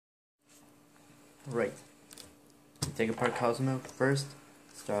Right. Take apart Cozmo first.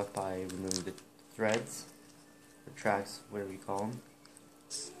 Start off by removing the threads, or tracks, whatever you call them.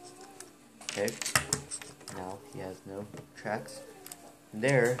 Okay. Now he has no tracks. From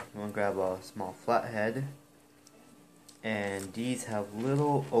there, you want to grab a small flathead, and these have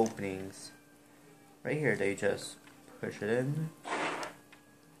little openings right here. They just push it in,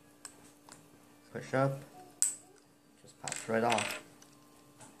 push up, just pops right off.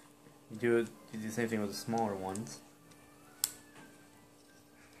 You do the same thing with the smaller ones.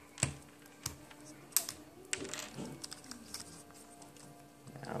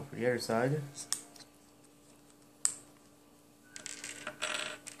 Now for the other side.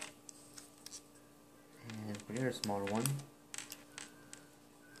 And for the other smaller one.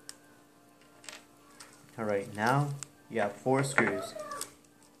 Alright, now you have 4 screws.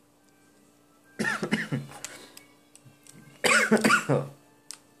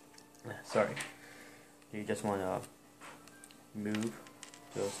 Sorry. You just want to move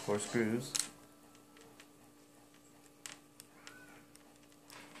those 4 screws.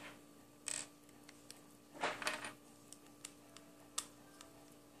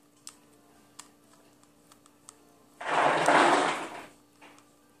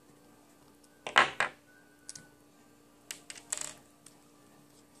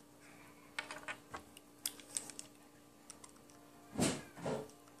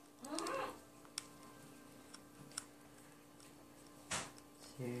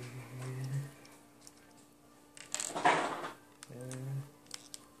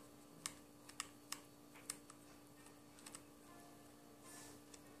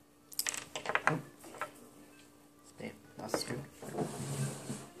 Damn, lost the screw.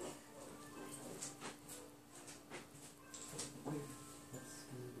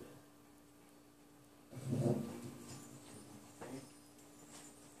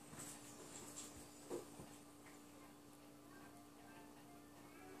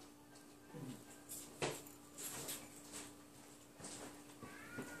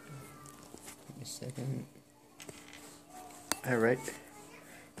 A second. Alright,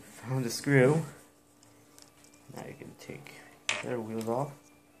 found the screw. Now you can take the other wheels off.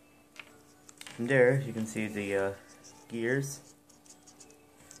 From there, you can see the gears.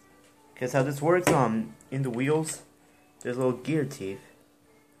 Because how this works in the wheels, there's little gear teeth,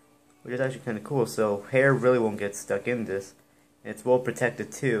 which is actually kind of cool. So hair really won't get stuck in this. And it's well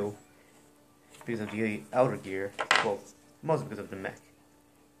protected too, because of the outer gear. Well, mostly because of the mech.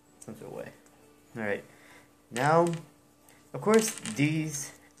 Some sort of way. Alright, now, of course,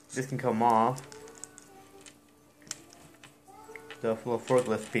 this can come off, the little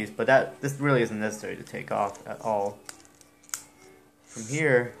forklift piece, but this really isn't necessary to take off at all. From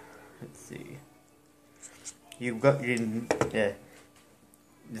here, let's see,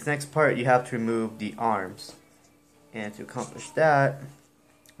 this next part you have to remove the arms, and to accomplish that,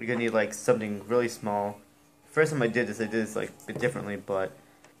 we're gonna need like something really small. First time I did this like a bit differently, but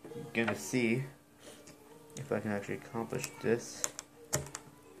you're gonna see if I can actually accomplish this.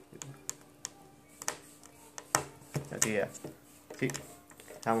 Okay, yeah. See,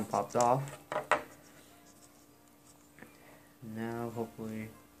 that one popped off. Now, hopefully,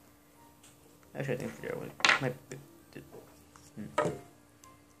 actually, I think the other one might be.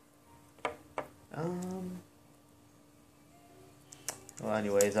 Well,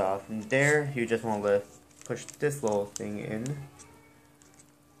 anyways, from there, you just want to push this little thing in.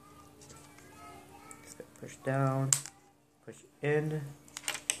 Push down, push in,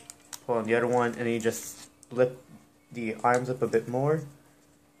 pull on the other one, and then you just lift the arms up a bit more,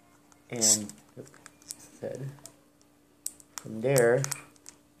 and from there,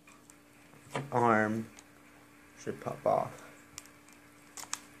 the arm should pop off.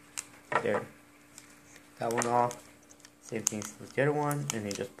 There, that one off. Same thing with the other one, and then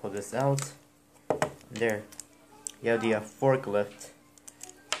you just pull this out. And there, you have the forklift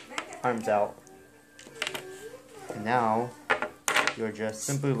arms out. And now, you're just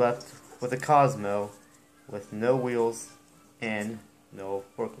simply left with a Cozmo with no wheels and no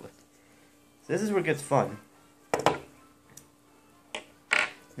forklift. So this is where it gets fun.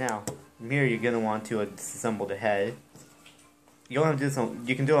 Now, from here you're going to want to disassemble the head. You don't have to do this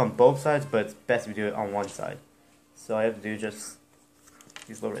you can do it on both sides, but it's best if you do it on one side. So I have to do just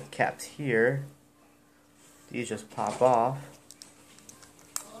these little red caps here. These just pop off.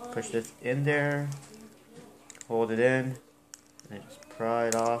 Push this in there. Hold it in, and then just pry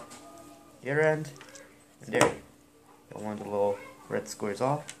it off the other end, and there, got one of the little red squares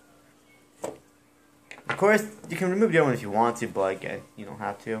off. Of course, you can remove the other one if you want to, but again, you don't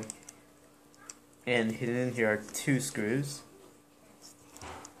have to. And hidden in here are 2 screws.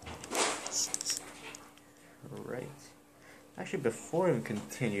 Actually, before we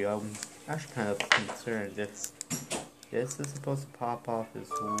continue, I'm actually kind of concerned if this is supposed to pop off as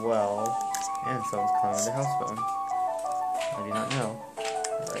well, and someone's calling the house phone. I do not know.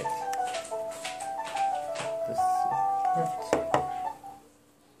 Alright. This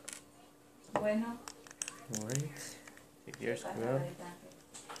apart. Alright. Take your screw up.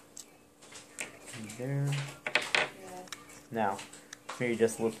 And there. Now, here you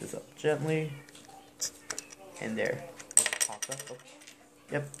just lift this up gently. And there. Pops up. Oh.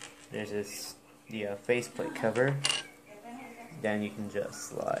 Yep. There's the faceplate cover. Then you can just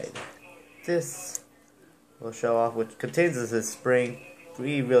slide this. Will show off, which contains this spring.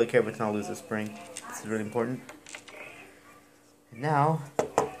 Be really careful to not lose the spring. This is really important. And now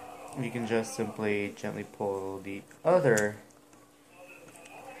you can just simply gently pull the other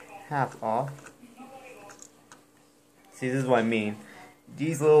half off. See, this is what I mean.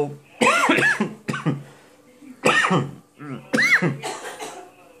 These little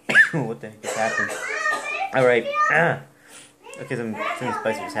what the heck just happened? Alright. Okay, something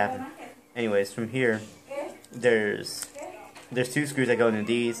spicy just happened. Anyways, from here, there's 2 screws that go into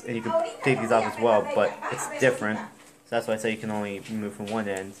these, and you can take these off as well, but it's different. So that's why I say you can only remove from one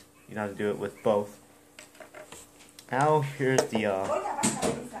end. You don't have to do it with both. Now, here's the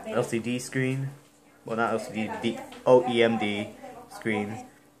LCD screen. Well, not LCD, the OEMD screen.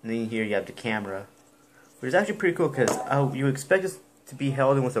 And then here you have the camera, which is actually pretty cool because you expect this to be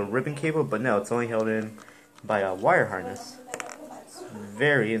held in with a ribbon cable, but no, it's only held in by a wire harness. It's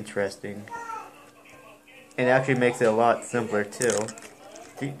very interesting. And it actually makes it a lot simpler too.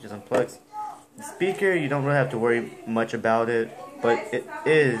 See, just unplugs. The speaker, you don't really have to worry much about it, but it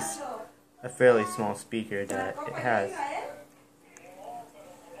is a fairly small speaker that it has.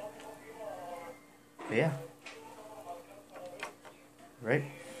 But yeah. Right?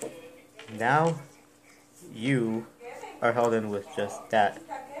 Now, you are held in with just that.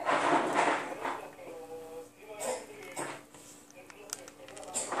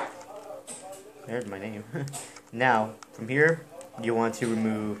 There's my name. Now, from here, you want to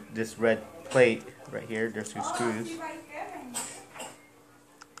remove this red plate right here. There's 2 screws.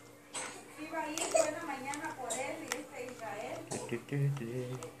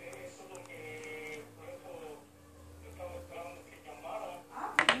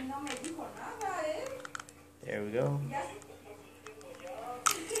 There we go.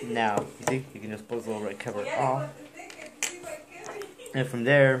 Now, you see, you can just pull this little red cover off. And from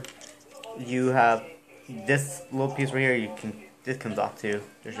there, you have this little piece right here. This comes off too.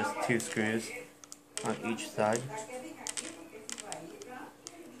 There's just 2 screws on each side.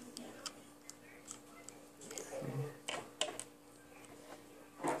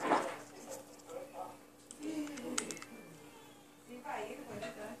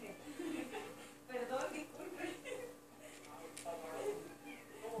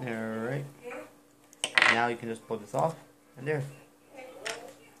 Alright. Now you can just pull this off, and there.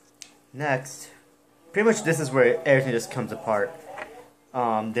 Next, pretty much this is where everything just comes apart.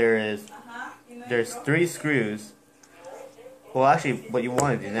 There's 3 screws. Well, actually, what you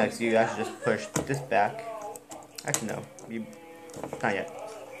want to do next, you actually just push this back. Actually, no, not yet.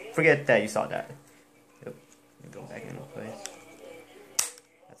 Forget that you saw that. Yep, go back into place.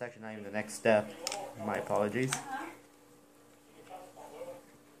 That's actually not even the next step. My apologies.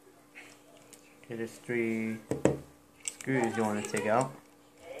 Okay, there's 3 screws you want to take out.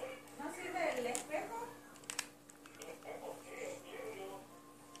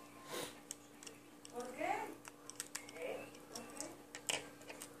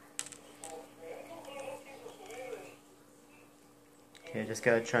 Okay, I just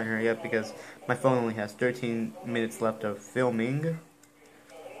gotta try and hurry up because my phone only has 13 minutes left of filming.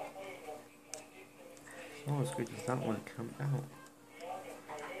 Oh, the screw does not want to come out.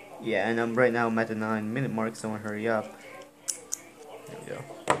 Yeah, and right now I'm at the 9-minute mark, so I want to hurry up. There we go.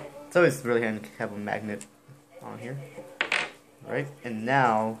 It's always really handy to have a magnet on here. Right, and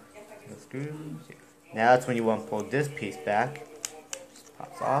now, the screws. Now that's when you want to pull this piece back. Just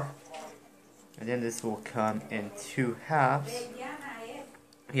pops off. And then this will come in 2 halves.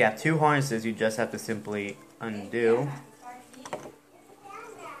 You have 2 harnesses, you just have to simply undo.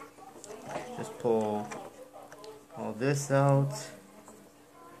 Just pull all this out.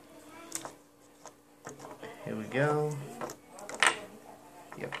 Here we go.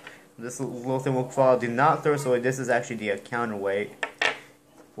 Yep. This little thing will fall. Do not throw this away. This is actually the counterweight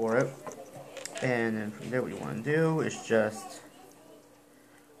for it. And then from there, what you want to do is just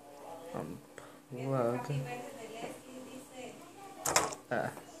unplug.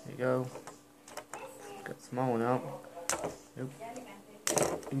 There you go. Got a small one out. Oop.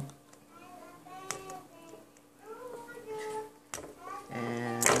 Oop.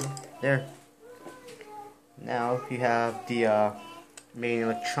 There. Now you have the main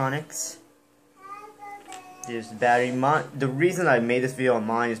electronics. There's the battery. The reason I made this video on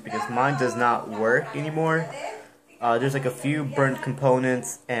mine is because mine does not work anymore. There's like a few burnt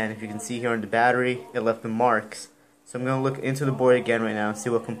components, and if you can see here on the battery, it left the marks. So I'm gonna look into the board again right now and see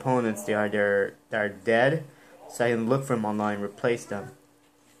what components they are that are dead, so I can look for them online and replace them.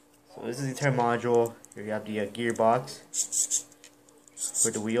 So this is the entire module. Here you have the gearbox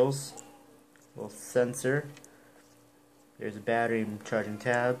for the wheels, little sensor. There's a battery and charging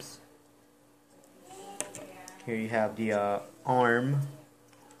tabs. Here you have the arm,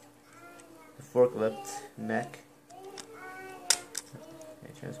 the forklift mech.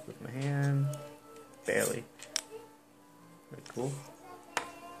 Any chance with my hand? Barely. Very cool.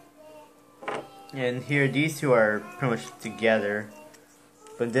 And here, these two are pretty much together.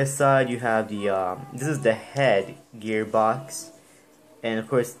 But this side, you have the this is the head gearbox, and of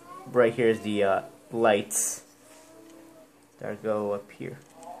course, right here is the lights that go up here.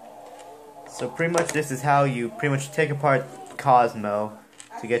 So pretty much this is how you pretty much take apart Cozmo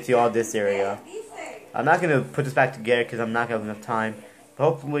to get to all this area. I'm not going to put this back together because I'm not going to have enough time. But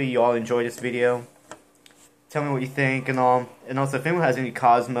hopefully you all enjoyed this video. Tell me what you think and all. And also if anyone has any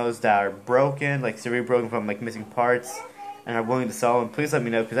Cozmos that are broken, like severely broken from like missing parts, and are willing to sell them, please let me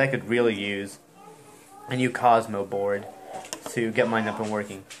know because I could really use a new Cozmo board to get mine up and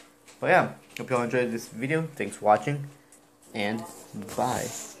working. But yeah, hope you all enjoyed this video. Thanks for watching, and bye.